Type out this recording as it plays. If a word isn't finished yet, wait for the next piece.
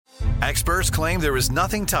Experts claim there is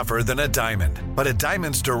nothing tougher than a diamond. But at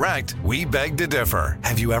Diamonds Direct, we beg to differ.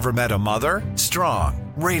 Have you ever met a mother?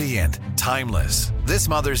 Strong, radiant, timeless. This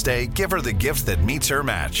Mother's Day, give her the gift that meets her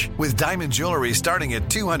match. With diamond jewelry starting at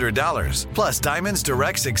 $200. Plus Diamonds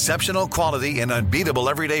Direct's exceptional quality and unbeatable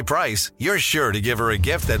everyday price, you're sure to give her a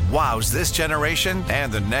gift that wows this generation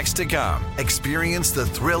and the next to come. Experience the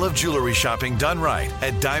thrill of jewelry shopping done right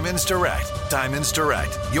at Diamonds Direct. Diamonds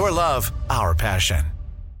Direct. Your love, our passion.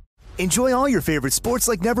 Enjoy all your favorite sports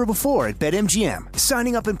like never before at BetMGM.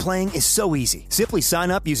 Signing up and playing is so easy. Simply sign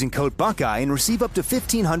up using code Buckeye and receive up to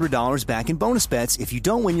 $1,500 back in bonus bets if you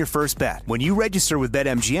don't win your first bet. When you register with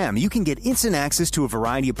BetMGM, you can get instant access to a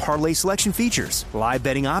variety of parlay selection features, live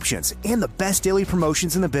betting options, and the best daily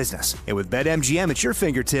promotions in the business. And with BetMGM at your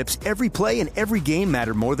fingertips, every play and every game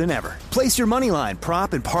matter more than ever. Place your moneyline,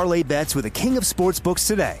 prop, and parlay bets with the king of sportsbooks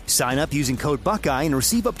today. Sign up using code Buckeye and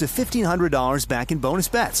receive up to $1,500 back in bonus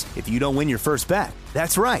bets if you don't win your first bet.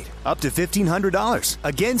 That's right, up to $1,500.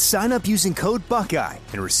 Again, sign up using code Buckeye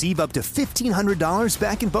and receive up to $1,500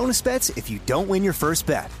 back in bonus bets if you don't win your first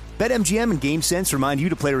bet. BetMGM and GameSense remind you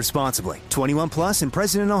to play responsibly. 21 plus and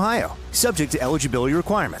present in Ohio. Subject to eligibility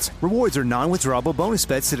requirements. Rewards are non-withdrawable bonus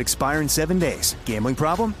bets that expire in 7 days. Gambling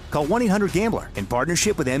problem? Call 1-800-GAMBLER in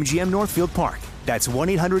partnership with MGM Northfield Park. That's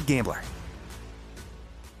 1-800-GAMBLER.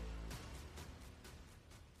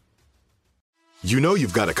 You know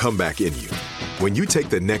you've got a comeback in you. When you take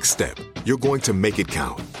the next step, you're going to make it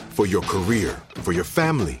count. For your career, for your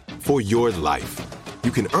family, for your life. You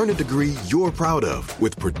can earn a degree you're proud of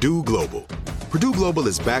with Purdue Global. Purdue Global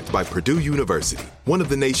is backed by Purdue University, one of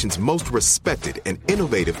the nation's most respected and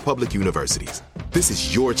innovative public universities. This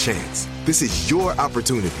is your chance. This is your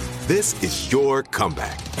opportunity. This is your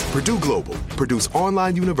comeback. Purdue Global, Purdue's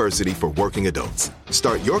online university for working adults.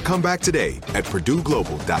 Start your comeback today at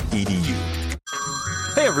purdueglobal.edu.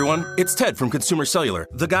 Hey everyone, it's Ted from Consumer Cellular,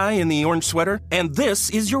 the guy in the orange sweater, and this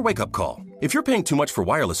is your wake-up call. If you're paying too much for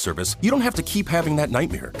wireless service, you don't have to keep having that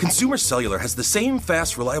nightmare. Consumer Cellular has the same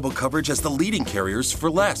fast, reliable coverage as the leading carriers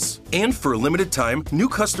for less. And for a limited time, new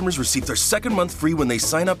customers receive their second month free when they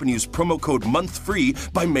sign up and use promo code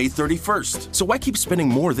MONTHFREE by May 31st. So why keep spending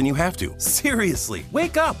more than you have to? Seriously,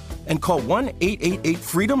 wake up and call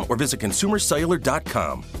 1-888-FREEDOM or visit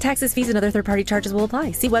consumercellular.com. Taxes, fees, and other third-party charges will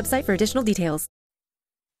apply. See website for additional details.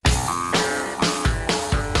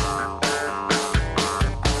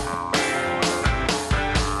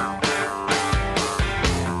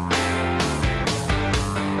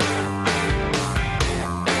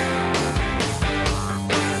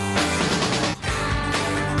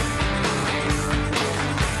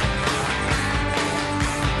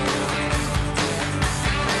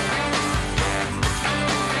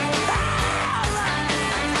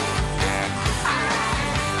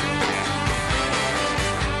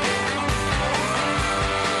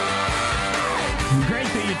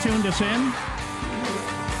 Tuned us in.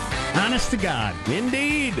 Honest to God.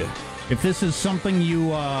 Indeed. If this is something you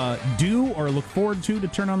do or look forward to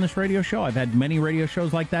turn on this radio show, I've had many radio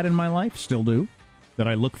shows like that in my life, still do, that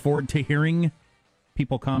I look forward to hearing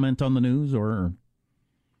people comment on the news or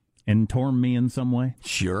inform me in some way.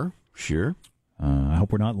 Sure. I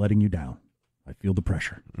hope we're not letting you down. I feel the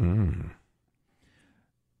pressure.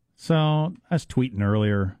 So, I was tweeting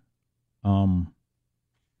earlier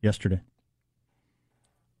yesterday.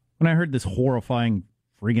 When I heard this horrifying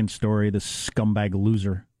friggin' story, this scumbag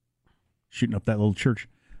loser shooting up that little church,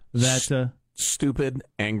 that stupid,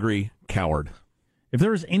 angry coward. If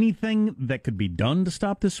there was anything that could be done to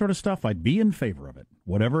stop this sort of stuff, I'd be in favor of it,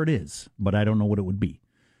 whatever it is. But I don't know what it would be.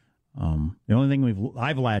 The only thing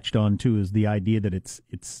I've latched on to is the idea that it's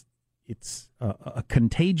a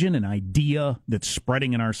contagion, an idea that's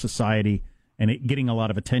spreading in our society, and it getting a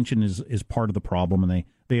lot of attention is part of the problem. And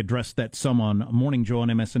they addressed that some on Morning Joe on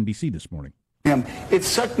MSNBC this morning. It's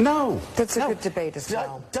such That's a good debate as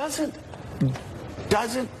well. Doesn't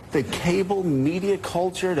the cable media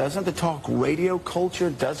culture, doesn't the talk radio culture,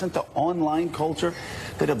 doesn't the online culture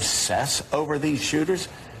that obsess over these shooters,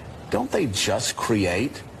 don't they just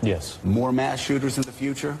create more mass shooters in the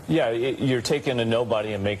future? Yeah, you're taking a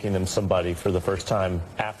nobody and making them somebody for the first time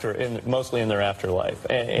mostly in their afterlife.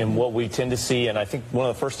 And what we tend to see, and I think one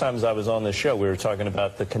of the first times I was on this show, we were talking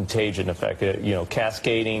about the contagion effect,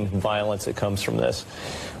 cascading violence that comes from this.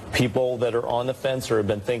 People that are on the fence or have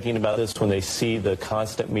been thinking about this, when they see the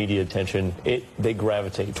constant media attention, they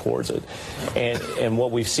gravitate towards it. And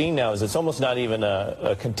what we've seen now is it's almost not even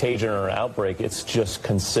a contagion or an outbreak. It's just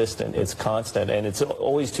consistent. It's constant. And it's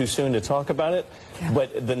always too soon to talk about it. Yeah.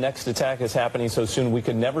 But the next attack is happening so soon we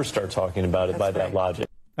could never start talking about it by that logic.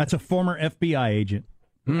 That's a former FBI agent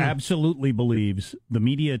absolutely believes the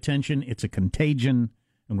media attention, it's a contagion,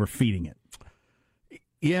 and we're feeding it.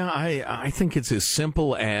 Yeah, I think it's as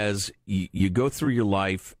simple as you go through your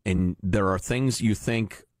life and there are things you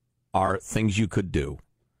think are things you could do.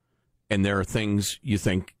 And there are things you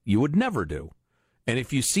think you would never do. And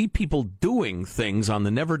if you see people doing things on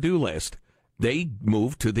the never do list, they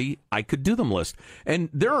move to the I could do them list. And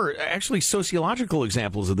there are actually sociological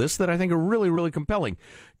examples of this that I think are really, really compelling.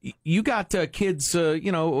 You got kids,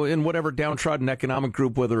 in whatever downtrodden economic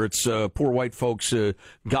group, whether it's poor white folks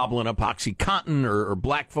gobbling up OxyContin or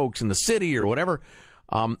black folks in the city or whatever,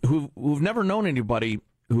 who've never known anybody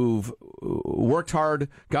who've worked hard,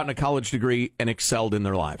 gotten a college degree, and excelled in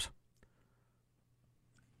their lives.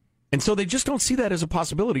 And so they just don't see that as a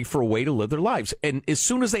possibility for a way to live their lives. And as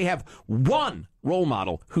soon as they have one role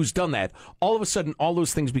model who's done that, all of a sudden, all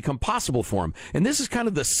those things become possible for them. And this is kind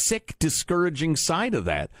of the sick, discouraging side of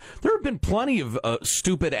that. There have been plenty of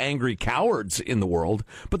stupid, angry cowards in the world,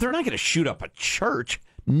 but they're not going to shoot up a church.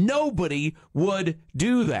 Nobody would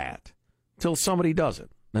do that until somebody does it,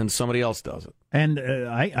 and somebody else does it. And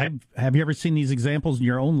have you ever seen these examples in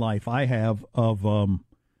your own life? I have of...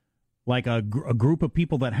 like a group of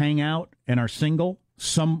people that hang out and are single.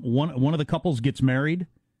 One of the couples gets married,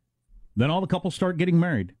 then all the couples start getting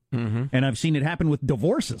married. Mm-hmm. And I've seen it happen with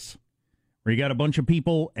divorces, where you got a bunch of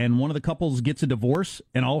people and one of the couples gets a divorce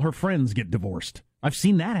and all her friends get divorced. I've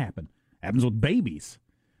seen that happen. Happens with babies.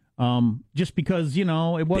 Just because, it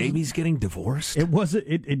wasn't... Babies getting divorced?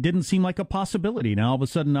 It didn't seem like a possibility. Now all of a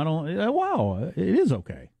sudden, wow, it is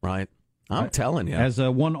okay. Right. I'm telling you. As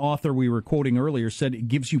one author we were quoting earlier said, it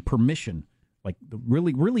gives you permission. Like,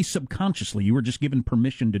 really, really subconsciously, you were just given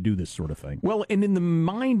permission to do this sort of thing. Well, and in the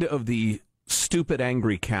mind of the stupid,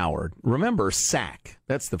 angry coward, remember SAC,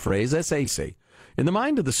 that's the phrase, SAC. In the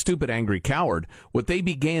mind of the stupid, angry coward, what they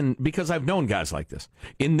began, because I've known guys like this,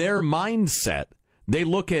 in their mindset, they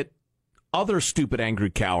look at other stupid,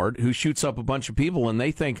 angry coward who shoots up a bunch of people, and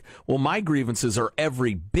they think, well, my grievances are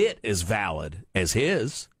every bit as valid as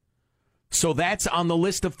his. So that's on the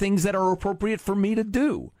list of things that are appropriate for me to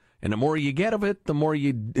do. And the more you get of it, the more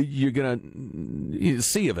you're going to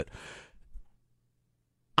see of it.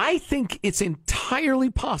 I think it's entirely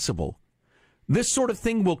possible this sort of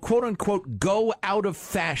thing will, quote unquote, go out of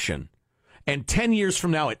fashion. And 10 years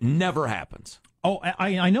from now, it never happens. Oh,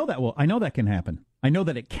 I know that will. I know that can happen. I know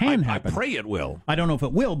that it can happen. I pray it will. I don't know if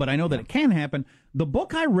it will, but I know that it can happen. The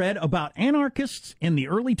book I read about anarchists in the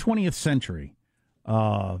early 20th century,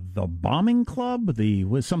 the Bombing Club,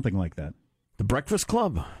 was something like that. The Breakfast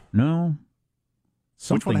Club? No.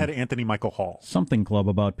 Which one had Anthony Michael Hall? Something club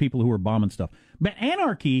about people who were bombing stuff. But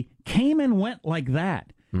anarchy came and went like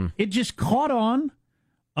that. It just caught on.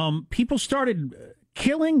 People started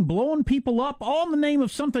killing, blowing people up, all in the name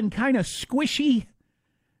of something kind of squishy.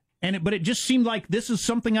 But it just seemed like this is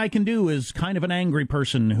something I can do as kind of an angry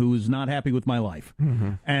person who's not happy with my life.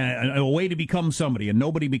 Mm-hmm. And a way to become somebody, and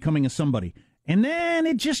nobody becoming a somebody. And then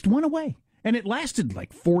it just went away. And it lasted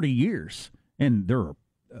like 40 years. And there were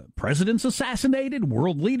presidents assassinated,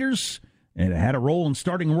 world leaders, and it had a role in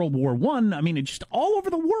starting World War I. I mean, it's just all over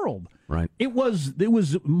the world. Right. It was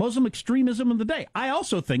Muslim extremism of the day. I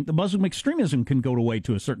also think the Muslim extremism can go away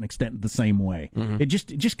to a certain extent the same way. Mm-hmm. It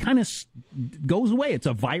just kind of goes away. It's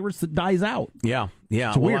a virus that dies out. Yeah.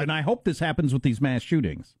 It's weird, and I hope this happens with these mass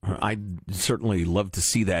shootings. I'd certainly love to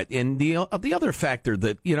see that. And the other factor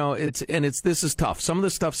that, this is tough. Some of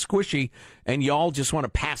this stuff's squishy, and y'all just want to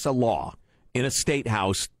pass a law in a state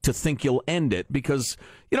house to think you'll end it because,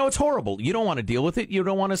 it's horrible. You don't want to deal with it. You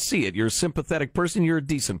don't want to see it. You're a sympathetic person. You're a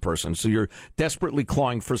decent person. So you're desperately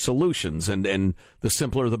clawing for solutions, and the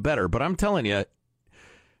simpler the better. But I'm telling you,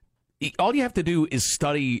 all you have to do is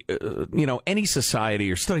study, any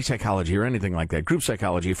society or study psychology or anything like that, group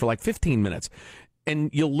psychology for like 15 minutes. And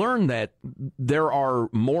you'll learn that there are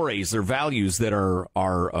mores, there are values that are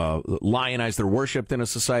lionized, they're worshipped in a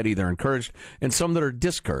society, they're encouraged, and some that are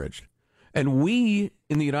discouraged. And we,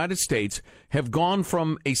 in the United States, have gone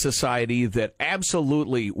from a society that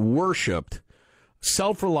absolutely worshipped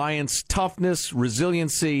self-reliance, toughness,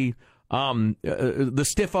 resiliency, the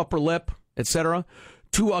stiff upper lip, etc.,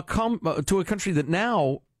 to a country that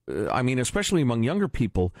now, especially among younger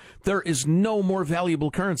people, there is no more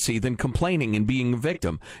valuable currency than complaining and being a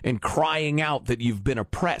victim and crying out that you've been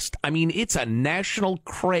oppressed. It's a national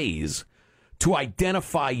craze to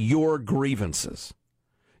identify your grievances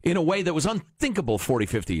in a way that was unthinkable 40,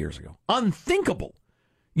 50 years ago. Unthinkable.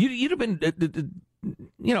 You'd have been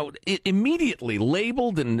immediately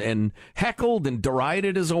labeled and heckled and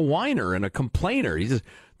derided as a whiner and a complainer. He says,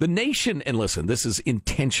 the nation, and listen, this is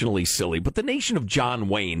intentionally silly, but the nation of John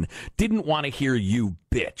Wayne didn't want to hear you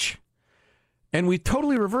bitch. And we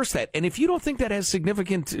totally reversed that. And if you don't think that has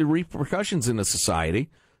significant repercussions in a society,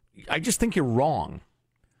 I just think you're wrong.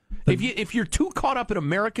 If you're too caught up in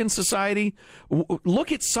American society,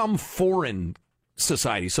 look at some foreign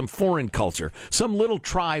society, some foreign culture, some little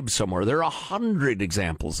tribe somewhere. There are 100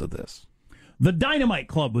 examples of this. The Dynamite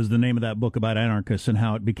Club was the name of that book about anarchists and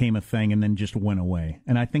how it became a thing and then just went away.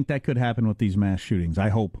 And I think that could happen with these mass shootings. I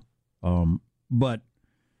hope. But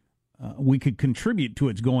we could contribute to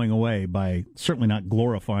its going away by certainly not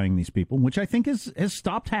glorifying these people, which I think has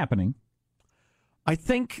stopped happening. I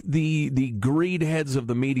think the greed heads of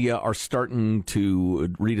the media are starting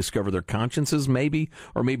to rediscover their consciences, maybe,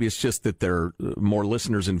 or maybe it's just that their more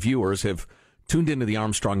listeners and viewers have tuned into the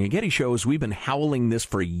Armstrong and Getty shows. We've been howling this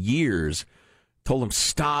for years. Told them,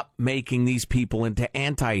 stop making these people into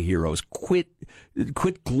anti-heroes. Quit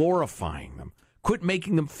glorifying them. Quit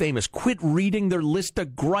making them famous. Quit reading their list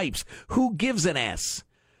of gripes. Who gives an S?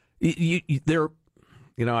 I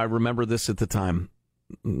remember this at the time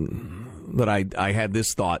that I had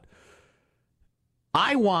this thought.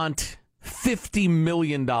 I want $50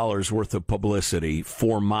 million worth of publicity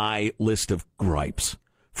for my list of gripes,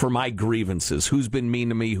 for my grievances, who's been mean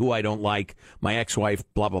to me, who I don't like, my ex-wife,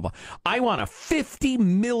 blah, blah, blah. I want a $50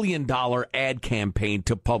 million ad campaign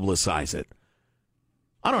to publicize it.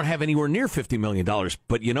 I don't have anywhere near $50 million,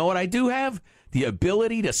 but you know what I do have? The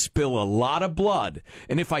ability to spill a lot of blood.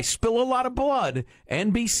 And if I spill a lot of blood,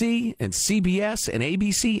 NBC and CBS and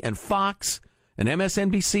ABC and Fox and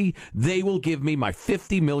MSNBC, they will give me my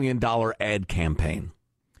 $50 million ad campaign.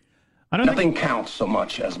 Nothing counts so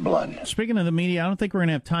much as blood. Speaking of the media, I don't think we're going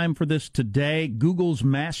to have time for this today. Google's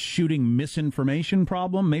mass shooting misinformation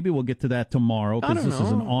problem. Maybe we'll get to that tomorrow because this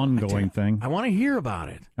is an ongoing thing. I want to hear about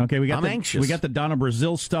it. Okay, I'm anxious. We got the Donna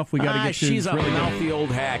Brazile stuff we got to get to. She's a mouthy old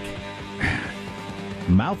hack.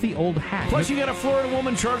 Mouthy old hack. Plus, you got a Florida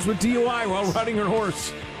woman charged with DUI while riding her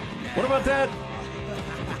horse. What about that?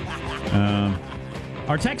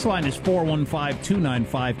 Our text line is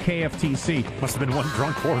 415-295-KFTC. Must have been one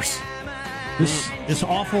drunk horse. This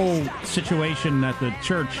awful situation at the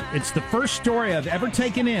church, it's the first story I've ever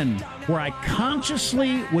taken in where I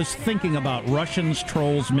consciously was thinking about Russians,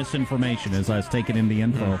 trolls, misinformation as I was taking in the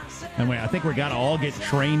info. And I think we got to all get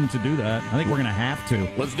trained to do that. I think we're going to have to.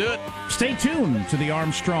 Let's do it. Stay tuned to the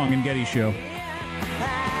Armstrong and Getty Show.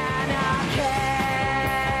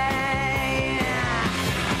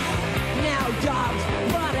 Now, dogs,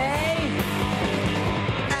 buddy.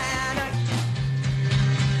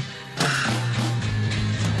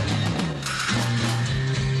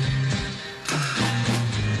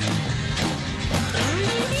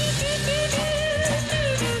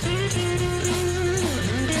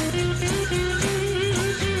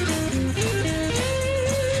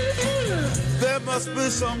 Must be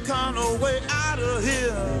some kind of way out of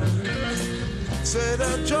here. Say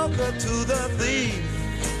the joker to the thief.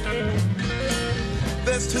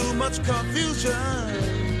 There's too much confusion.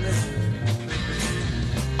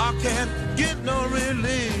 I can't get no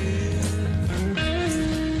relief.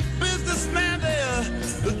 Businessman there,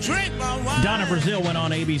 the drink my wine. Donna Brazile went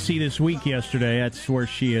on ABC This Week yesterday. That's where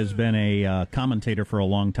she has been a commentator for a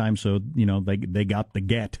long time. So, they got the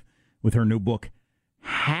get with her new book,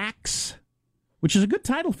 Hacks, which is a good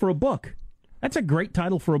title for a book. That's a great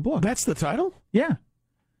title for a book. That's the title? Yeah.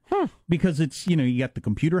 Because it's, you got the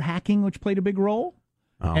computer hacking, which played a big role.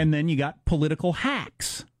 Oh. And then you got political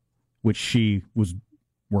hacks, which she was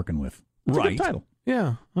working with. It's a good title.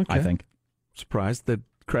 Yeah. Okay. I think. Surprised that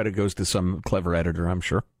credit goes to some clever editor, I'm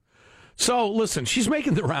sure. So, listen, she's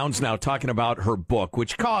making the rounds now talking about her book,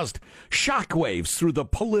 which caused shockwaves through the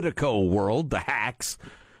Politico world, the hacks.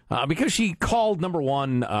 Because she called, number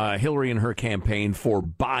one, Hillary and her campaign for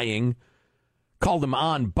called them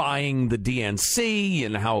on buying the DNC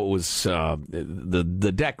and how it was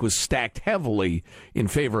the deck was stacked heavily in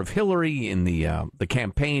favor of Hillary in the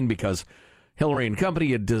campaign because Hillary and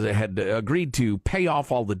company had agreed to pay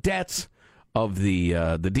off all the debts of the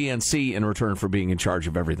DNC in return for being in charge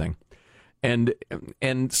of everything. And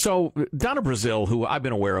so Donna Brazile, who I've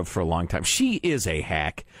been aware of for a long time, she is a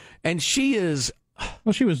hack, and she is.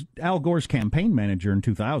 Well, she was Al Gore's campaign manager in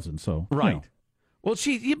 2000, so right. Well,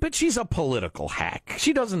 but she's a political hack.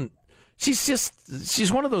 She's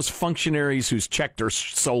one of those functionaries who's checked her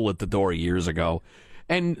soul at the door years ago,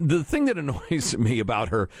 And the thing that annoys me about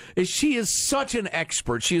her is she is such an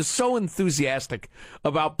expert. She is so enthusiastic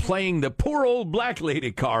about playing the poor old black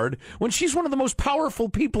lady card when she's one of the most powerful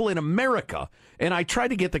people in America. And I tried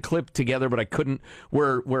to get the clip together, but I couldn't,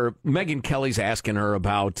 where Megyn Kelly's asking her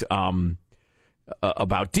about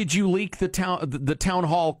did you leak the town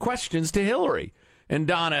hall questions to Hillary? And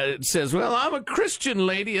Donna says, well, I'm a Christian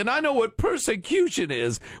lady, and I know what persecution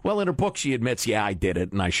is. Well, in her book, she admits, yeah, I did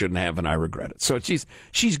it, and I shouldn't have, and I regret it. So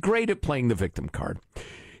she's great at playing the victim card.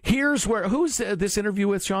 Here's who's this interview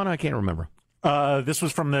with, Sean? I can't remember. This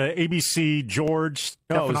was from the ABC George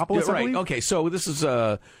Stephanopoulos, right. I believe? Okay, so this is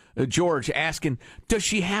George asking, does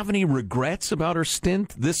she have any regrets about her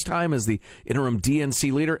stint this time as the interim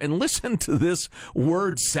DNC leader? And listen to this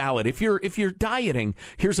word salad. If you're dieting,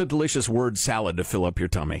 here's a delicious word salad to fill up your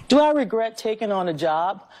tummy. Do I regret taking on a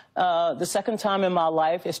job the second time in my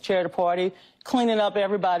life as chair of the party, cleaning up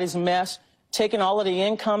everybody's mess, taking all of the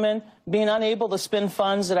income in, being unable to spend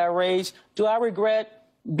funds that I raised? Do I regret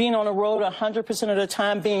being on the road 100% of the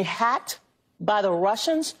time, being hacked by the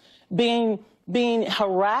Russians, being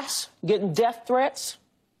harassed, getting death threats?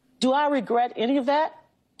 Do I regret any of that?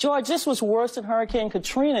 George, this was worse than Hurricane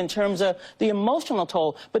Katrina in terms of the emotional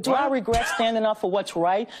toll. But do I regret standing up for what's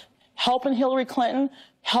right, helping Hillary Clinton,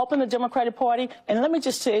 helping the Democratic Party? And let me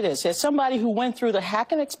just say this, as somebody who went through the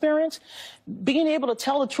hacking experience, being able to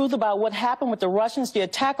tell the truth about what happened with the Russians, the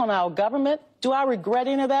attack on our government, do I regret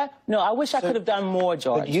any of that? No, I wish I could have done more,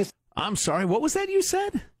 George. I'm sorry, what was that you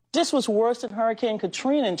said? This was worse than Hurricane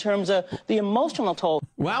Katrina in terms of the emotional toll.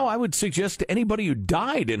 Well, I would suggest to anybody who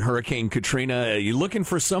died in Hurricane Katrina, are you looking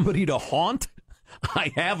for somebody to haunt?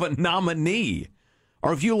 I have a nominee.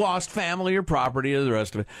 Or if you lost family or property or the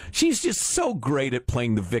rest of it. She's just so great at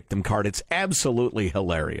playing the victim card. It's absolutely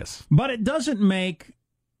hilarious. But it doesn't make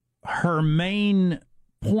her main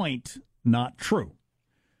point not true.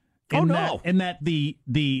 In that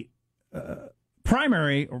the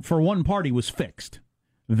primary for one party was fixed.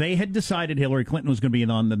 They had decided Hillary Clinton was going to be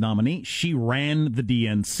on the nominee. She ran the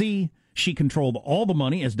DNC. She controlled all the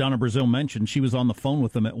money. As Donna Brazile mentioned, she was on the phone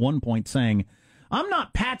with them at one point saying, I'm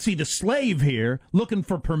not Patsy the slave here looking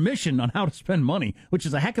for permission on how to spend money, which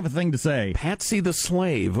is a heck of a thing to say. Patsy the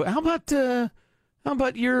slave. How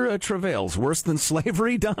about your travails? Worse than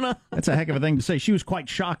slavery, Donna? That's a heck of a thing to say. She was quite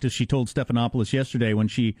shocked, as she told Stephanopoulos yesterday, when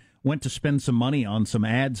she went to spend some money on some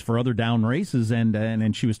ads for other down races,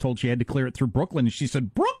 and she was told she had to clear it through Brooklyn. And she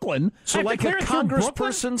said, Brooklyn? So like a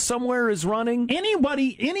congressperson somewhere is running?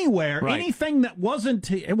 Anybody, anywhere, right. Anything that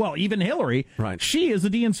wasn't, well, even Hillary, right. She is the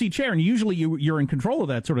DNC chair, and usually you're in control of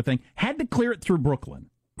that sort of thing, had to clear it through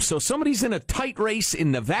Brooklyn. So somebody's in a tight race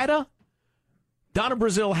in Nevada? Donna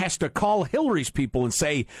Brazile has to call Hillary's people and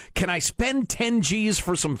say, can I spend 10 G's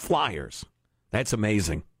for some flyers? That's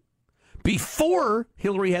amazing. Before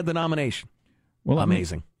Hillary had the nomination. Well,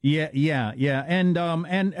 amazing. Yeah. And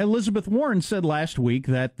Elizabeth Warren said last week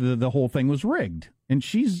that the whole thing was rigged. And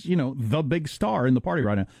she's, the big star in the party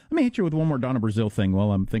right now. Let me hit you with one more Donna Brazile thing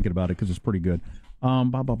while I'm thinking about it, because it's pretty good.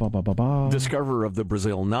 Discoverer of the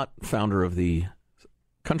Brazil nut, founder of the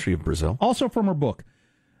country of Brazil. Also from her book.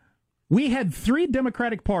 We had 3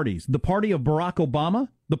 Democratic parties, the party of Barack Obama,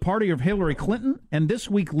 the party of Hillary Clinton, and this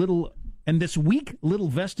week little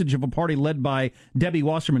vestige of a party led by Debbie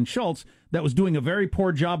Wasserman Schultz that was doing a very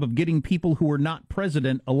poor job of getting people who were not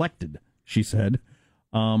president elected, she said,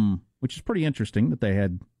 which is pretty interesting that they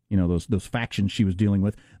had, those factions she was dealing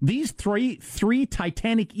with. These three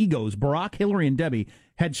titanic egos, Barack, Hillary, and Debbie,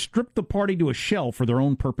 had stripped the party to a shell for their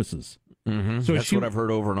own purposes. Mm-hmm. So that's what I've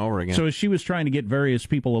heard over and over again. So as she was trying to get various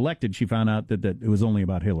people elected, she found out that it was only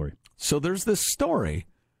about Hillary. So there's this story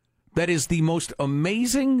that is the most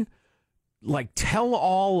amazing,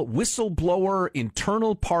 tell-all, whistleblower,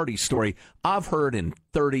 internal party story I've heard in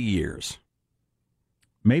 30 years.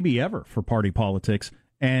 Maybe ever for party politics.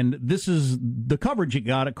 And this is the coverage it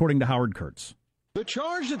got, according to Howard Kurtz. The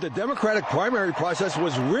charge that the Democratic primary process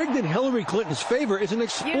was rigged in Hillary Clinton's favor is an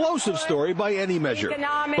explosive story by any measure.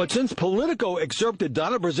 But since Politico excerpted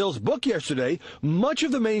Donna Brazile's book yesterday, much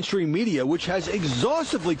of the mainstream media, which has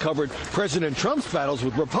exhaustively covered President Trump's battles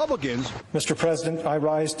with Republicans, Mr. President, I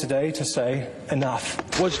rise today to say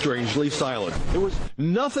enough, was strangely silent. There was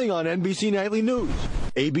nothing on NBC Nightly News,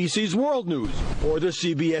 ABC's World News, or the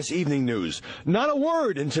CBS Evening News. Not a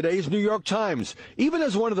word in today's New York Times, even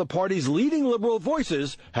as one of the party's leading liberal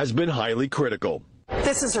voices has been highly critical.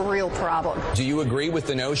 This is a real problem. Do you agree with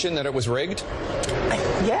the notion that it was rigged?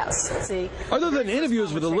 Yes. See, Other than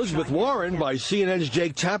interviews with Elizabeth Warren by CNN's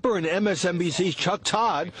Jake Tapper and MSNBC's Chuck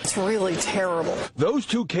Todd, It's really terrible. those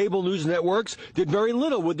two cable news networks did very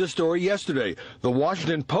little with the story yesterday. The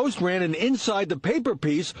Washington Post ran an inside the paper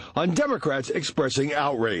piece on Democrats expressing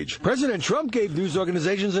outrage. President Trump gave news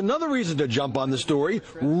organizations another reason to jump on the story,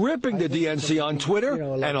 ripping the DNC on Twitter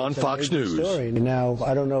and on Fox News. Now,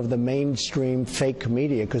 I don't know if the mainstream fake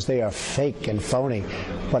media, because they are fake and phony,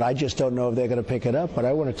 but I just don't know if they're going to pick it up. But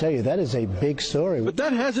I want to tell you, that is a big story. But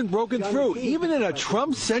that hasn't broken through, even in a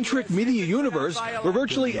Trump-centric media universe where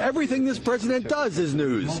virtually everything this president does is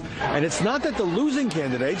news. And it's not that the losing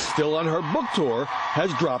candidate, still on her book tour,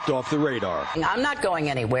 has dropped off the radar. I'm not going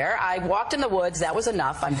anywhere. I walked in the woods. That was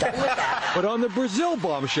enough. I'm done with that. But on the Brazil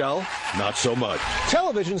bombshell, not so much.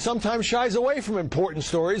 Television sometimes shies away from important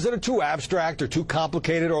stories that are too abstract or too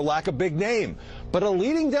complicated or lack a big name. But a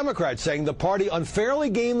leading Democrat saying the party unfairly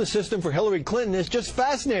gamed the system for Hillary Clinton is just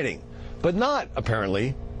fascinating. But not,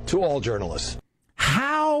 apparently, to all journalists.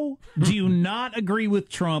 How do you not agree with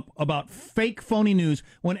Trump about fake, phony news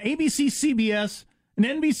when ABC, CBS, and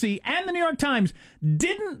NBC and the New York Times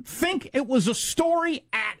didn't think it was a story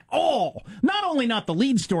at all? Not only not the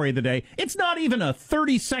lead story of the day, it's not even a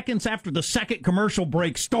 30 seconds after the second commercial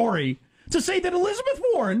break story to say that Elizabeth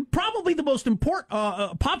Warren, probably the most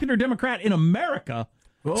popular Democrat in America,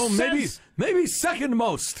 maybe second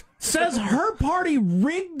most, says her party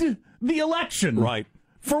rigged the election. Right.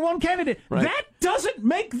 For one candidate. Right. That doesn't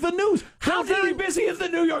make the news. How very busy is the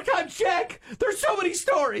New York Times, Jack? There's so many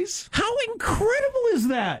stories. How incredible is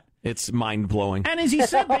that? It's mind-blowing. And as he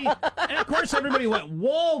said, and of course everybody went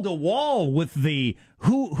wall to wall with the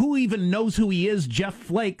who even knows who he is, Jeff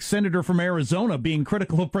Flake, senator from Arizona, being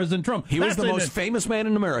critical of President Trump. He was the most famous man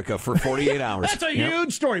in America for 48 hours. That's a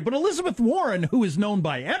huge story. But Elizabeth Warren, who is known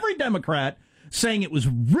by every Democrat, saying it was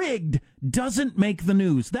rigged, doesn't make the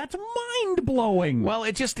news. That's mind-blowing. Well,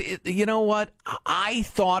 you know what? I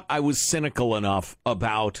thought I was cynical enough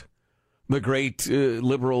about the great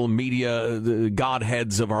liberal media, the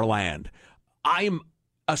godheads of our land. I'm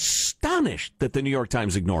astonished that the New York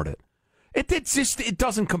Times ignored it. It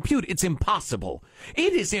doesn't compute. It's impossible.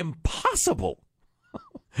 It is impossible.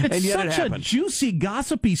 It's and yet such it a happened. juicy,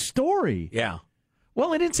 gossipy story. Yeah.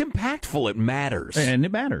 Well, and it's impactful. It matters. And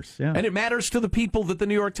it matters, yeah. And it matters to the people that the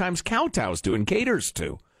New York Times kowtows to and caters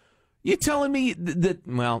to. You telling me that,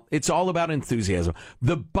 well, it's all about enthusiasm.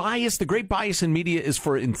 The great bias in media is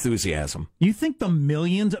for enthusiasm. You think the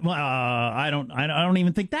millions, I don't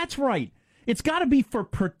even think that's right. It's got to be for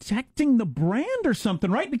protecting the brand or something,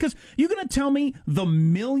 right? Because you're going to tell me the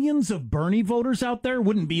millions of Bernie voters out there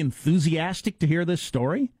wouldn't be enthusiastic to hear this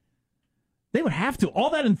story? They would have to. All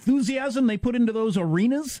that enthusiasm they put into those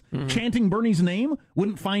arenas, chanting Bernie's name,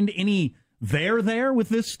 wouldn't find any there with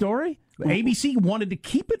this story. ABC wanted to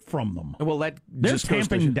keep it from them. Well, they're just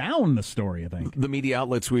tamping down the story, I think. The media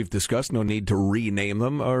outlets we've discussed, no need to rename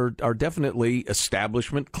them, are definitely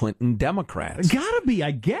establishment Clinton Democrats. Gotta be,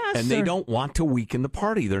 I guess. And they don't want to weaken the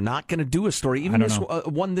party. They're not going to do a story, even this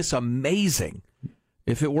one this amazing,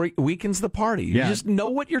 if it weakens the party. You just know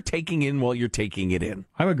what you're taking in while you're taking it in.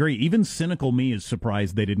 I agree. Even cynical me is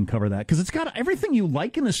surprised they didn't cover that, because it's got everything you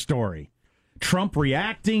like in a story. Trump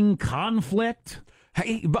reacting, conflict.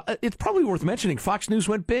 Hey, but it's probably worth mentioning, Fox News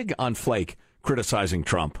went big on Flake criticizing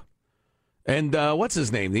Trump. And what's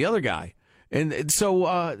his name? The other guy. And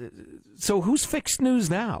so who's fixed news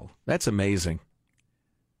now? That's amazing.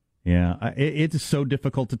 Yeah, it's so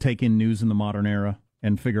difficult to take in news in the modern era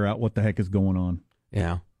and figure out what the heck is going on.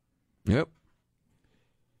 Yeah. Yep.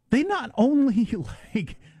 They not only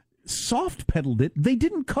soft pedaled it, they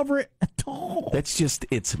didn't cover it at all.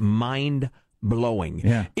 It's mind-blowing.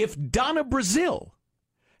 Yeah. If Donna Brazile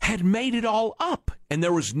had made it all up and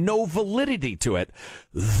there was no validity to it,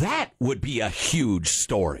 that would be a huge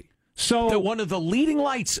story. So that one of the leading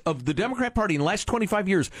lights of the Democrat Party in the last 25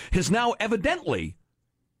 years has now evidently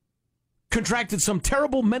contracted some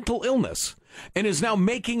terrible mental illness and is now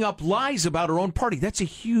making up lies about her own party. That's a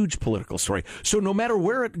huge political story. So no matter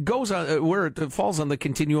where it goes, where it falls on the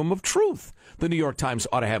continuum of truth, the New York Times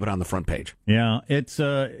ought to have it on the front page. Yeah, it's.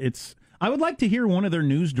 I would like to hear one of their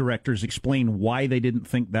news directors explain why they didn't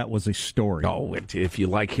think that was a story. Oh, if you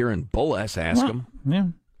like hearing bull ask them. Yeah.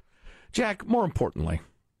 Jack, more importantly,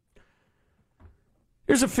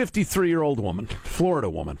 here's a 53-year-old woman,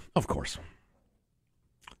 Florida woman, of course.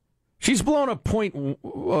 She's blown a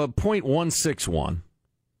 .161,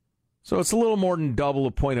 so it's a little more than double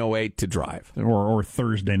a .08 to drive. Or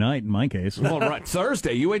Thursday night, in my case. Well, right,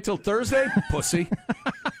 Thursday. You wait till Thursday, pussy.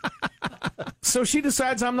 So she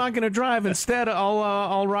decides, I'm not going to drive. Instead,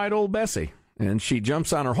 I'll ride old Bessie. And she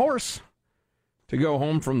jumps on her horse, to go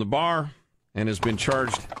home from the bar and has been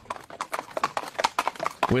charged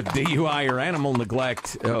with DUI or animal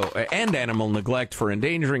neglect, and animal neglect for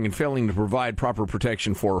endangering and failing to provide proper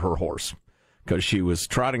protection for her horse because she was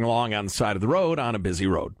trotting along on the side of the road on a busy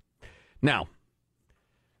road. Now,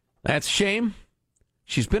 that's a shame.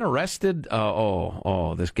 She's been arrested.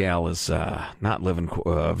 This gal is not living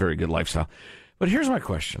a very good lifestyle. But here's my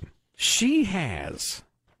question. She has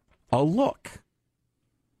a look.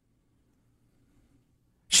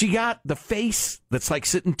 She got the face that's like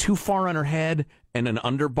sitting too far on her head and an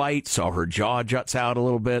underbite, so her jaw juts out a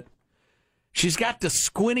little bit. She's got the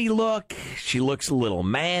squinty look. She looks a little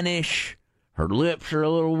mannish. Her lips are a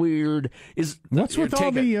little weird. What's with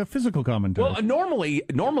all the physical commentary? Well,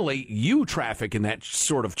 normally you traffic in that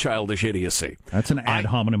sort of childish idiocy. That's an ad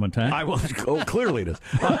hominem attack. Clearly it is.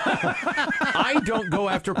 I don't go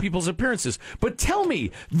after people's appearances. But tell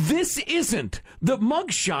me, this isn't the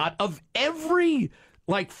mugshot of every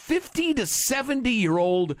 50 to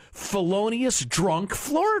 70-year-old felonious drunk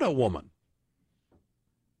Florida woman.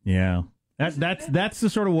 Yeah. That's the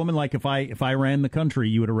sort of woman, like, if I ran the country,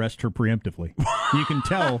 you would arrest her preemptively. You can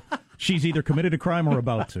tell she's either committed a crime or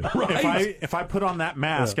about to. Right. If I put on that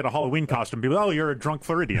mask at a Halloween costume, people, oh, you're a drunk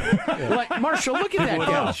Floridian. Marshall, look at that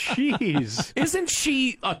gal. Jeez. Isn't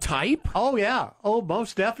she a type? Oh, yeah. Oh,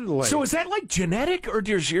 most definitely. So is that genetic, or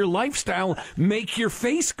does your lifestyle make your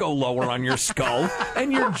face go lower on your skull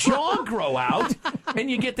and your jaw grow out and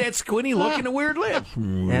you get that squinty look and a weird lip?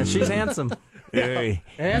 Yeah, she's handsome. Hey,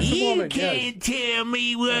 you can't tell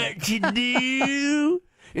me what to do.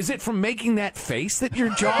 Is it from making that face that your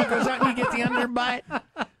jaw goes out and you get the underbite?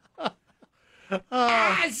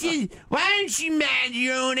 Why don't you mind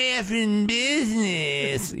your own effing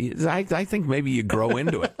business? I think maybe you grow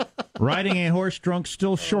into it. Riding a horse drunk,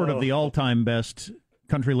 still short of the all-time best.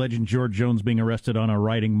 Country legend George Jones being arrested on a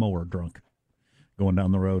riding mower drunk. Going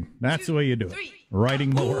down the road. That's the way you do it.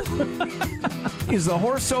 Riding mower. Is the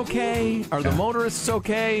horse okay? Are the motorists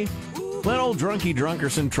okay? Let old drunky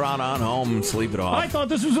Drunkerson trot on home and sleep it off. I thought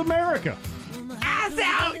this was America. I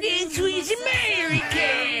thought this was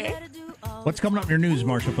America. What's coming up in your news,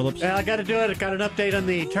 Marshall Phillips? I got to do it. I got an update on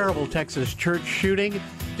the terrible Texas church shooting.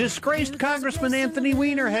 Disgraced Congressman Anthony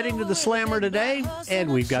Weiner heading to the Slammer today.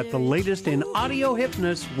 And we've got the latest in audio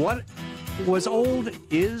hypnosis. What was old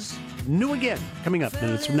is new again. Coming up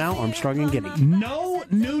minutes from now, Armstrong and Getty. No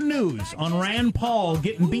new news on Rand Paul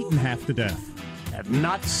getting beaten half to death. Have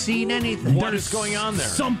not seen anything. What is going on there?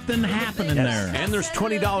 Something happening there. And there's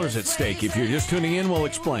 $20 at stake. If you're just tuning in, we'll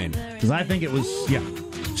explain. Because I think it was,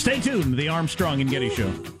 Stay tuned to the Armstrong and Getty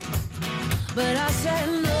Show. But I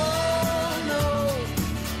said no.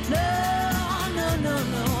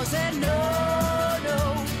 I said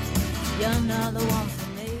no. You're not the one for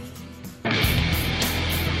me.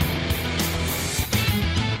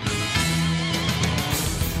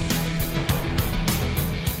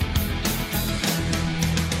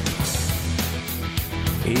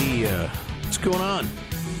 Hey, what's going on?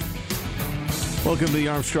 Welcome to the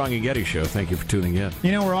Armstrong and Getty Show. Thank you for tuning in.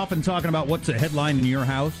 You know, we're often talking about what's a headline in your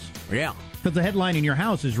house. Yeah. Because the headline in your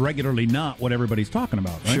house is regularly not what everybody's talking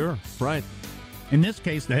about, right? Sure, right. In this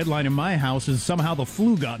case, the headline in my house is somehow the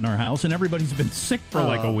flu got in our house and everybody's been sick for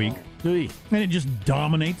like a week. And it just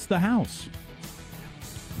dominates the house.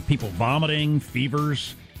 People vomiting,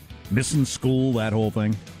 fevers, missing school, that whole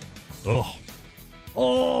thing.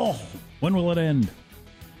 Oh, when will it end?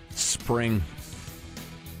 Spring.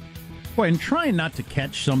 Boy, and trying not to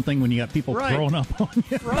catch something when you got people throwing up on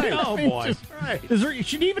you. Right. Oh, boy.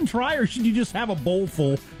 Should you even try, or should you just have a bowl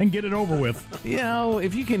full and get it over with? You know,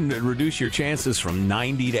 if you can reduce your chances from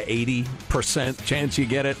 90 to 80% chance you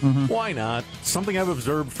get it, why not? Something I've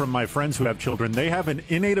observed from my friends who have children, they have an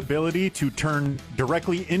innate ability to turn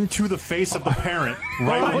directly into the face of the parent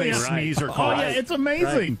when they sneeze or cough. Oh, yeah, it's amazing.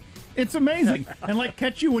 Right. It's amazing. And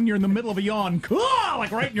catch you when you're in the middle of a yawn,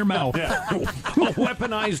 right in your mouth. Yeah. A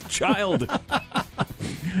weaponized child.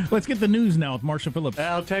 Let's get the news now with Marshall Phillips.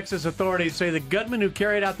 Well, Texas authorities say the gunman who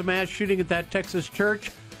carried out the mass shooting at that Texas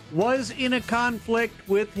church was in a conflict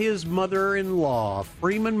with his mother-in-law.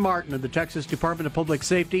 Freeman Martin of the Texas Department of Public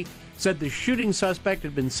Safety said the shooting suspect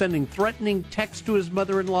had been sending threatening texts to his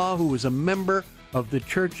mother-in-law, who was a member of the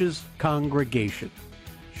church's congregation.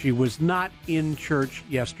 She was not in church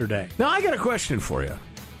yesterday. Now, I got a question for you.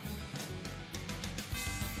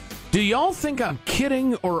 Do y'all think I'm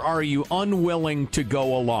kidding, or are you unwilling to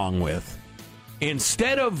go along with,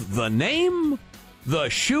 instead of the name, the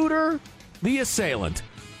shooter, the assailant,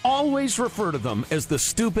 always refer to them as the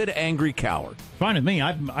stupid, angry coward? Fine with me.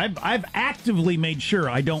 I've actively made sure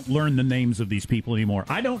I don't learn the names of these people anymore.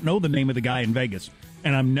 I don't know the name of the guy in Vegas.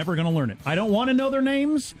 and I'm never going to learn it. I don't want to know their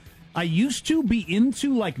names. I used to be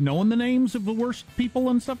into like knowing the names of the worst people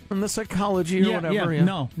and stuff. And the psychology or whatever.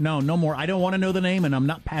 Yeah. No more. I don't want to know the name, and I'm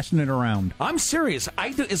not passing it around. I'm serious.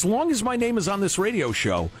 As long as my name is on this radio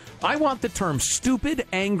show, I want the term stupid,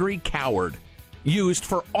 angry, coward used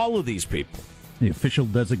for all of these people. The official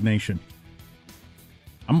designation.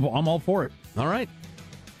 I'm all for it. All right.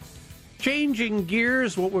 Changing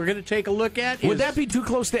gears, what we're going to take a look at Would that be too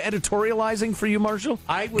close to editorializing for you, Marshall?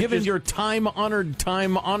 I would Given your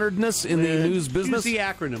time-honoredness in the news business? Use the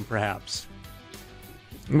acronym, perhaps.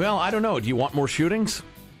 Well, I don't know. Do you want more shootings?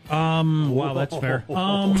 Wow, that's fair.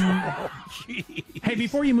 Hey,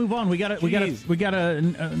 before you move on, we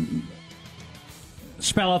gotta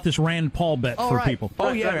spell out this Rand Paul bet for people.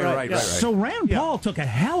 Right. So Rand Paul took a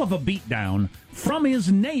hell of a beat down from his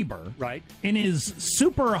neighbor, in his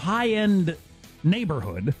super high-end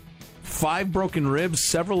neighborhood. 5 broken ribs,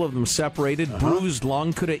 several of them separated, bruised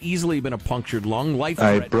lung, could have easily been a punctured lung.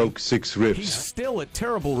 I broke 6 ribs. He's still at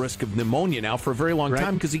terrible risk of pneumonia now for a very long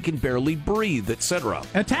time because he can barely breathe, etc.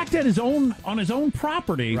 Attacked on his own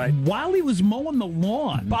property while he was mowing the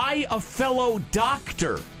lawn by a fellow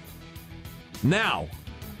doctor. Now,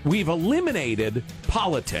 we've eliminated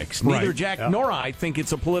politics. Neither Jack nor I think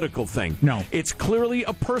it's a political thing. No. It's clearly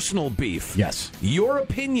a personal beef. Yes. Your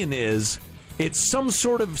opinion is it's some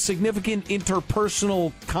sort of significant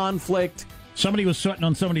interpersonal conflict. Somebody was sweating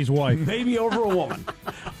on somebody's wife. Maybe over a woman.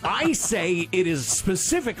 I say it is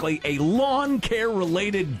specifically a lawn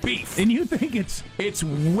care-related beef. And you think it's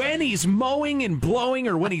when he's mowing and blowing,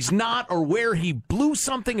 or when he's not, or where he blew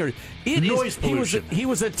something, or noise pollution. He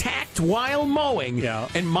was attacked while mowing. Yeah.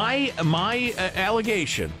 And my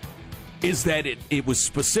allegation is that it was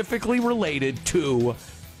specifically related to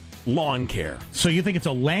lawn care. So you think it's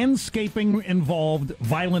a landscaping-involved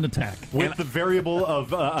violent attack? With the variable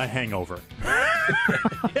of a hangover.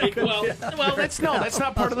 well, that's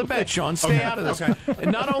not part of the bet, Sean. Stay out of this. Okay.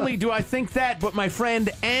 And not only do I think that, but my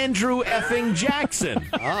friend Andrew effing Jackson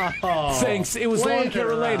thinks it was lawn care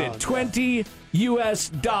related.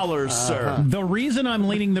 $20 sir. The reason I'm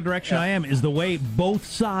leaning the direction I am is the way both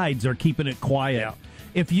sides are keeping it quiet. Yeah.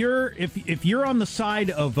 If you're on the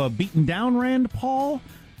side of beating down Rand Paul,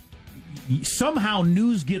 somehow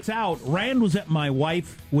news gets out. Rand was at my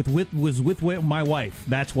wife with my wife.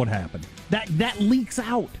 That's what happened. That leaks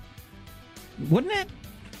out, wouldn't it?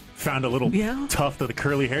 Found a little tuft of the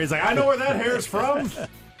curly hair. He's like, I know where that hair's from.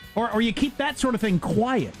 or you keep that sort of thing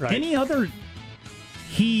quiet. Right. Any other?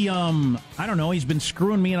 I don't know. He's been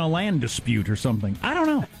screwing me in a land dispute or something. I don't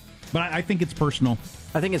know, but I think it's personal.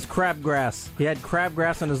 I think it's crabgrass. He had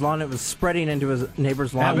crabgrass on his lawn. It was spreading into his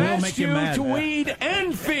neighbor's lawn. I've asked you to weed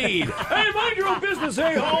and feed. Hey, mind your own business,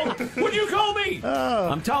 a-hole. What'd you call me?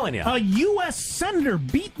 I'm telling you. A U.S. senator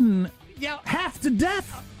beaten half to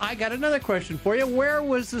death. I got another question for you. Where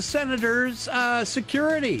was the senator's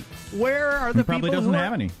security? Where are the people probably doesn't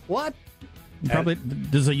have any. What? Probably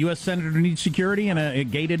does a U.S. senator need security in a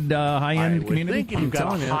gated high-end community? Think you've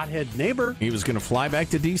got a hothead neighbor. He was going to fly back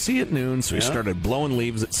to D.C. at noon, so he started blowing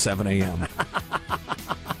leaves at 7 a.m.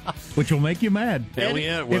 Which will make you mad. Hell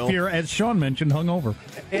yeah, it will. If you're, as Sean mentioned, hungover.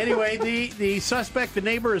 Anyway, the suspect, the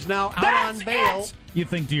neighbor, is now out on bail. You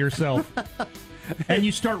think to yourself. And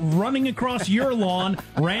you start running across your lawn.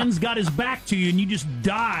 Rand's got his back to you, and you just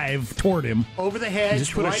dive toward him. Over the hedge.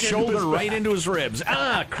 Just put a shoulder right into his ribs.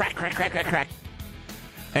 Crack, crack, crack, crack, crack.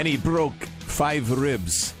 And he broke 5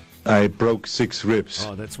 ribs. I broke 6 ribs.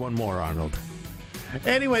 Oh, that's one more, Arnold.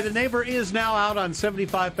 Anyway, the neighbor is now out on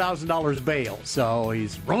 $75,000 bail, so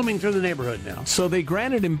he's roaming through the neighborhood now. So they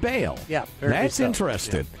granted him bail. Yeah. That's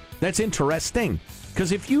interesting. Yeah. That's interesting.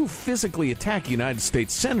 Because if you physically attack a United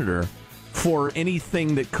States senator for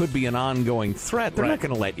anything that could be an ongoing threat, they're not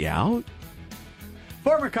going to let you out.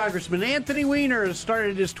 Former Congressman Anthony Weiner has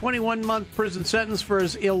started his 21-month prison sentence for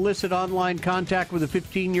his illicit online contact with a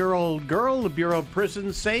 15-year-old girl. The Bureau of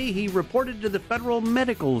Prisons say he reported to the Federal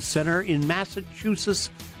Medical Center in Massachusetts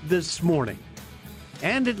this morning.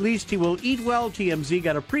 And at least he will eat well. TMZ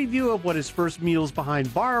got a preview of what his first meals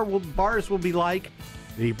behind bars will be like.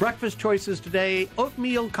 The breakfast choices today: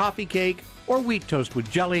 oatmeal coffee cake or wheat toast with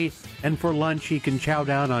jelly. And for lunch, he can chow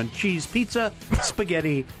down on cheese pizza,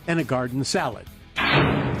 spaghetti, and a garden salad.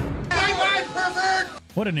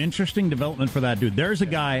 What an interesting development for that dude. There's a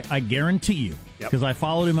guy, I guarantee you, because I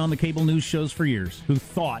followed him on the cable news shows for years, who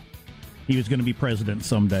thought he was going to be president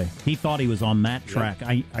someday. He thought he was on that track.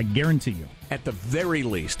 I guarantee you. At the very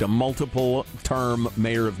least, a multiple-term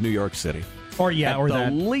mayor of New York City. Or At or the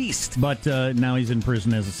that. least. But now he's in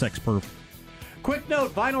prison as a sex perv. Quick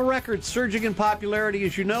note, vinyl records surging in popularity,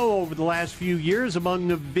 as you know, over the last few years among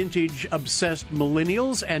the vintage-obsessed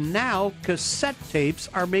millennials, and now cassette tapes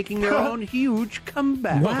are making their own huge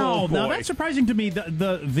comeback. Wow, now that's surprising to me.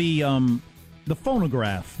 The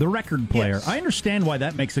phonograph, the record player. Yes. I understand why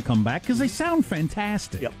that makes a comeback, because they sound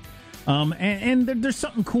fantastic. Yep. And there's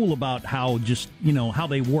something cool about how how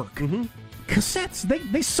they work. Mm-hmm.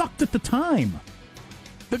 Cassettes, they sucked at the time.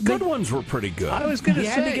 The good ones were pretty good. I was going to say.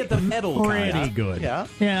 You had to get the metal pretty good. Yeah.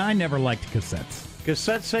 Yeah, I never liked cassettes.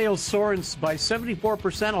 Cassette sales soaring by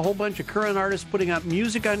 74%. A whole bunch of current artists putting out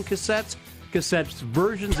music on cassettes. Cassettes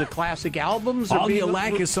versions of classic albums. All you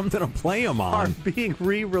lack is something to play them on. Are being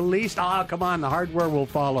re-released. Oh, come on, the hardware will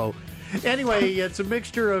follow. Anyway, it's a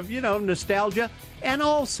mixture of, nostalgia and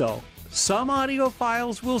also some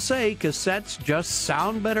audiophiles will say cassettes just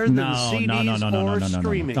sound better than CDs or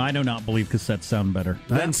streaming. I do not believe cassettes sound better.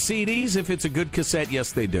 Than CDs? If it's a good cassette,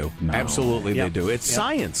 yes, they do. No. Absolutely, they do. It's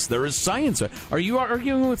science. There is science. Are you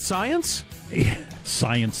arguing with science?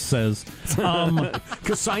 Science says.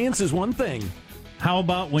 Because science is one thing. How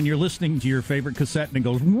about when you're listening to your favorite cassette and it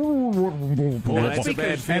goes... that's a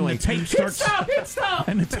bad feeling. And the tape starts... Stop!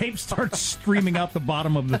 And the tape starts streaming out the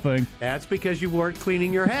bottom of the thing. That's because you weren't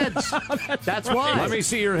cleaning your heads. That's why. Let me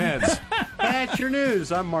see your heads. That's your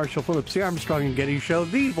news. I'm Marshall Phillips, the Armstrong and Getty Show,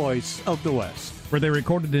 the voice of the West. Were they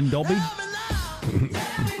recorded in Dolby?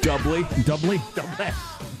 Doubly.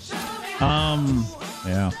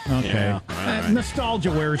 Yeah. Okay. Yeah, right.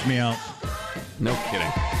 Nostalgia wears me out. No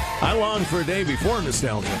kidding. I long for a day before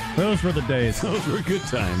nostalgia. Those were the days. Those were good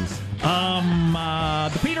times.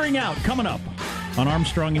 The petering out coming up on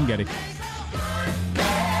Armstrong and Getty.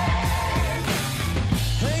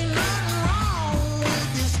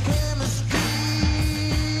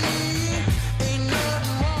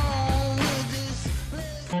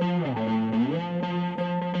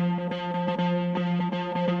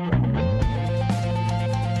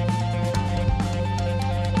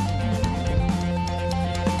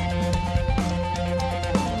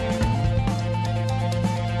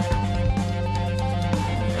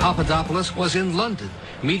 Papadopoulos was in London,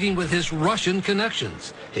 meeting with his Russian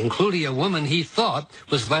connections, including a woman he thought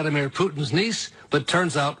was Vladimir Putin's niece, but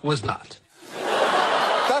turns out was not.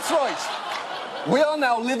 That's right. We are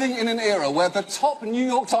now living in an era where the top New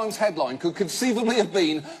York Times headline could conceivably have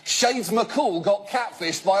been, Shades McCool got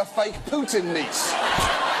catfished by a fake Putin niece.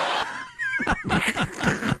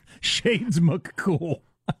 Shades McCool.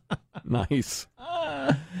 Nice.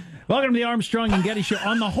 Welcome to the Armstrong and Getty Show.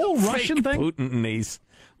 On the whole Russian thing... Putin niece.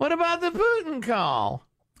 What about the Putin call?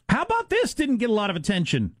 How about this? Didn't get a lot of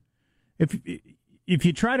attention. If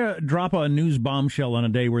you try to drop a news bombshell on a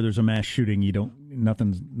day where there's a mass shooting,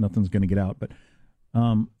 nothing's going to get out. But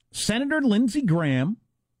Senator Lindsey Graham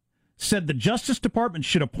said the Justice Department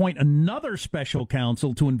should appoint another special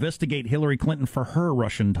counsel to investigate Hillary Clinton for her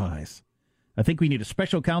Russian ties. I think we need a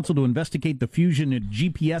special counsel to investigate the fusion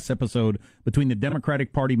GPS episode between the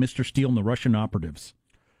Democratic Party, Mr. Steele, and the Russian operatives.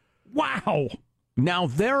 Wow. Now,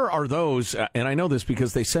 there are those, and I know this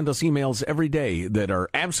because they send us emails every day, that are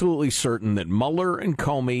absolutely certain that Mueller and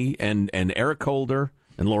Comey and Eric Holder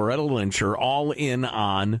and Loretta Lynch are all in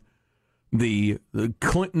on the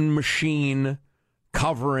Clinton machine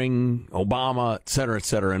covering Obama, et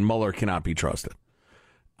cetera, and Mueller cannot be trusted.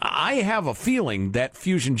 I have a feeling that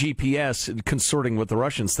Fusion GPS consorting with the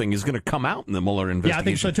Russians thing is going to come out in the Mueller investigation. Yeah, I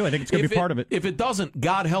think so, too. I think it's going to be part of it. If it doesn't,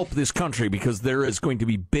 God help this country, because there is going to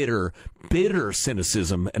be bitter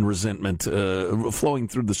cynicism and resentment flowing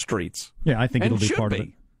through the streets. Yeah, I think it'll be part of it.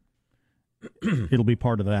 It'll be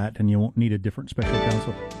part of that, and you won't need a different special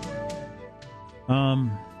counsel.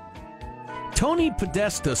 Tony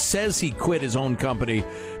Podesta says he quit his own company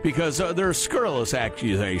because there are scurrilous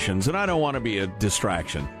accusations, and I don't want to be a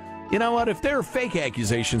distraction. You know what? If there are fake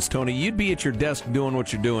accusations, Tony, you'd be at your desk doing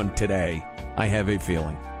what you're doing today. I have a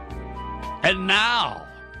feeling. And now,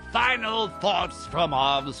 final thoughts from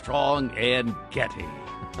Armstrong and Getty.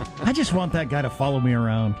 I just want that guy to follow me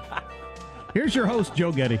around. Here's your host,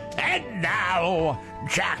 Joe Getty. And now,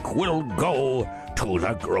 Jack will go to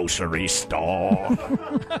the grocery store.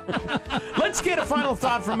 Let's get a final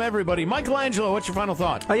thought from everybody. Michelangelo, what's your final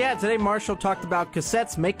thought? Oh, yeah, today Marshall talked about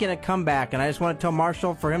cassettes making a comeback, and I just want to tell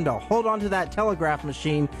Marshall for him to hold on to that telegraph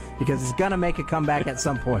machine because it's going to make a comeback at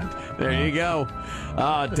some point. There you go.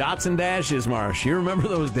 Dots and dashes, Marsh. You remember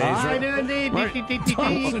those days, right? I do indeed.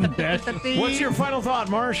 Dots and dashes. What's your final thought,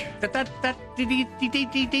 Marsh?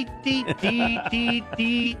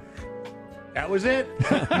 That was it.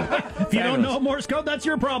 If you don't know Morse code, that's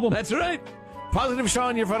your problem. That's right. Positive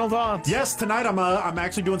Sean, your final thoughts? Yes, tonight I'm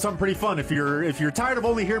actually doing something pretty fun. If you're tired of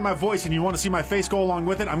only hearing my voice and you want to see my face go along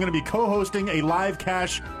with it, I'm going to be co-hosting a live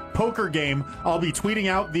cash poker game. I'll be tweeting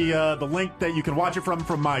out the link that you can watch it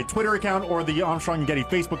from my Twitter account or the Armstrong and Getty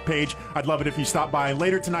Facebook page. I'd love it if you stop by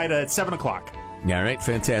later tonight at 7 o'clock. All right,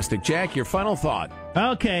 fantastic. Jack, your final thought.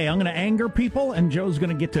 Okay, I'm going to anger people, and Joe's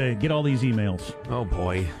going to get all these emails. Oh,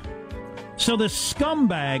 boy. So this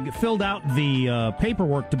scumbag filled out the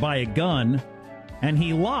paperwork to buy a gun, and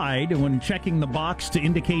he lied when checking the box to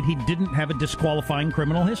indicate he didn't have a disqualifying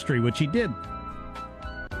criminal history, which he did.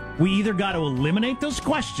 We either got to eliminate those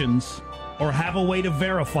questions or have a way to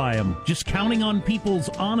verify them. Just counting on people's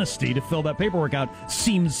honesty to fill that paperwork out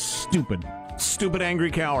seems stupid. Stupid, angry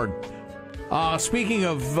coward. Speaking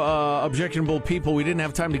of objectionable people, we didn't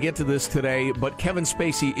have time to get to this today, but Kevin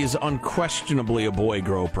Spacey is unquestionably a boy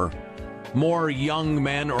groper. More young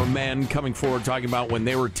men or men coming forward talking about when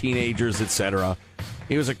they were teenagers, etc.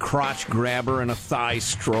 He was a crotch grabber and a thigh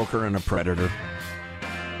stroker and a predator.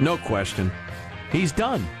 No question. He's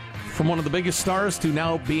done. From one of the biggest stars to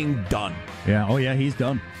now being done. Yeah, oh yeah, he's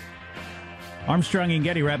done. Armstrong and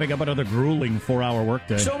Getty wrapping up another grueling 4-hour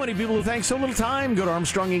workday. So many people who thank so little time. Go to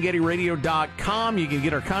ArmstrongandGettyRadio.com. You can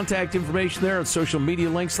get our contact information there and social media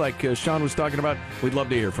links like Sean was talking about. We'd love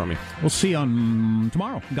to hear from you. We'll see you on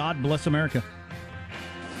tomorrow. God bless America.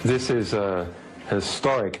 This is a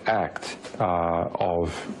historic act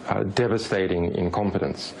of devastating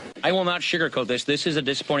incompetence. I will not sugarcoat this. This is a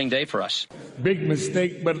disappointing day for us. Big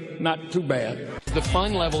mistake, but not too bad. The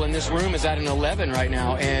fun level in this room is at an 11 right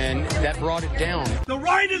now, and that brought it down. The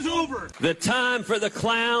ride is over. The time for the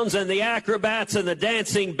clowns and the acrobats and the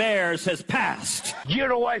dancing bears has passed.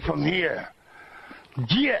 Get away from here.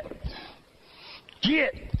 Get.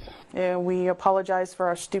 And we apologize for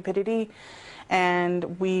our stupidity,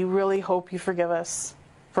 and we really hope you forgive us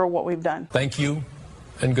for what we've done. Thank you,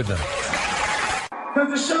 and good night. Because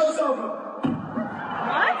the show's over.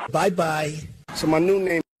 What? Bye-bye. So my new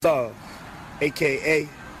name is Love, a.k.a.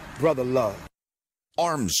 Brother Love.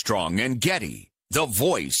 Armstrong and Getty, the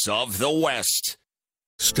voice of the West.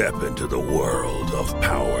 Step into the world of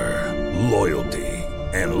power, loyalty,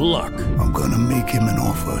 and luck. I'm gonna make him an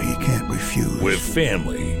offer he can't refuse. With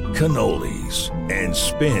family, cannolis, and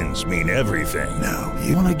spins mean everything. Now,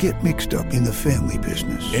 you wanna get mixed up in the family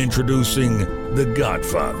business. Introducing The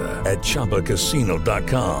Godfather at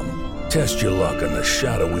ChumbaCasino.com. Test your luck in the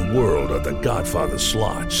shadowy world of The Godfather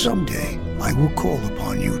slot. Someday, I will call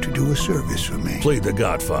upon you to do a service for me. Play The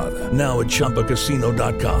Godfather now at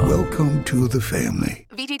ChumbaCasino.com. Welcome to the family.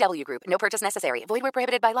 VGW Group. No purchase necessary. Void where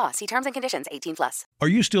prohibited by law. See terms and conditions. 18+. Are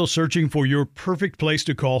you still searching for your perfect place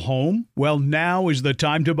to call home? Well, now is the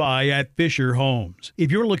time to buy at Fisher Homes.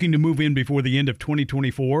 If you're looking to move in before the end of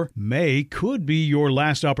 2024, May could be your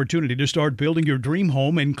last opportunity to start building your dream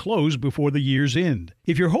home and close before the year's end.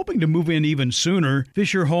 If you're hoping to move in even sooner,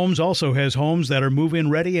 Fisher Homes also has homes that are move-in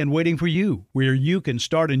ready and waiting for you, where you can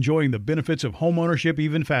start enjoying the benefits of homeownership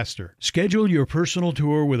even faster. Schedule your personal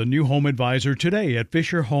tour with a new home advisor today at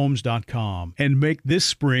FisherHomes.com and make this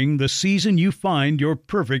spring the season you find your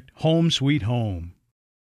perfect home sweet home.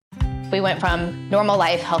 We went from normal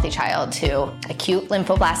life, healthy child to acute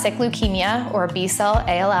lymphoblastic leukemia, or B-cell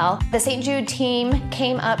ALL. The St. Jude team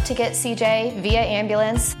came up to get CJ via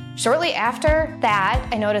ambulance. Shortly after that,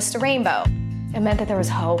 I noticed a rainbow. It meant that there was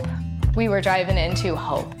hope. We were driving into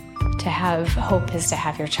hope. To have hope is to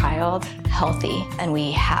have your child healthy, and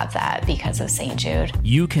we have that because of St. Jude.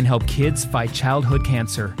 You can help kids fight childhood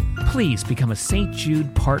cancer. Please become a St.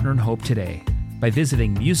 Jude Partner in Hope today by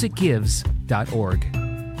visiting musicgives.org.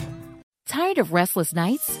 Tired of restless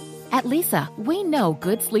nights? At Leesa, we know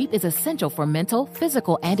good sleep is essential for mental,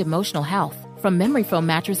 physical, and emotional health. From memory foam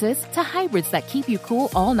mattresses to hybrids that keep you cool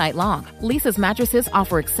all night long, Leesa's mattresses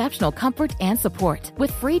offer exceptional comfort and support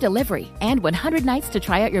with free delivery and 100 nights to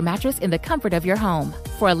try out your mattress in the comfort of your home.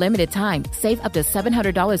 For a limited time, save up to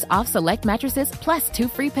 $700 off select mattresses plus 2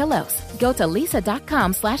 free pillows. Go to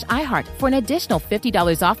leesa.com/iHeart for an additional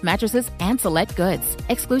 $50 off mattresses and select goods.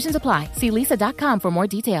 Exclusions apply. See leesa.com for more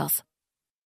details.